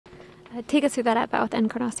Take us through that at bat with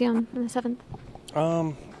Encarnacion in the seventh.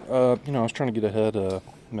 I was trying to get ahead,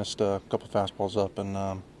 missed a couple fastballs up,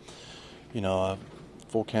 and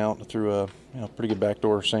full count, threw a pretty good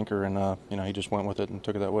backdoor sinker, and he just went with it and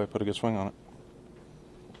took it that way, put a good swing on it.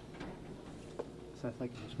 Seth,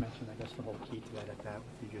 like you just mentioned, I guess the whole key to that at bat,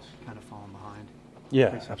 you just kind of falling behind.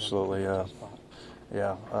 Yeah, absolutely. Didn't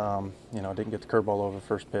get the curveball over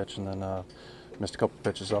first pitch, and then missed a couple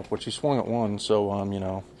pitches up, which he swung at one. So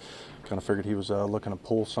kind of figured he was looking to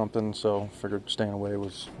pull something. So figured staying away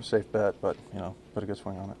was a safe bet, but put a good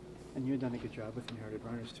swing on it. And you've done a good job with inherited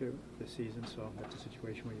runners too this season. So that's a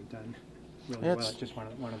situation where you've done really well. It's just one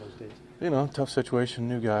of those days. Tough situation.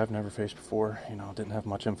 New guy I've never faced before. Didn't have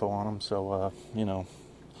much info on him. So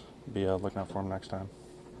be looking out for him next time.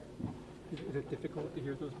 Is it difficult to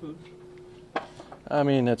hear those boos? I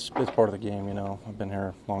mean, it's part of the game. I've been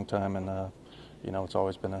here a long time, and it's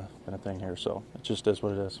always been a thing here. So it just is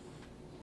what it is.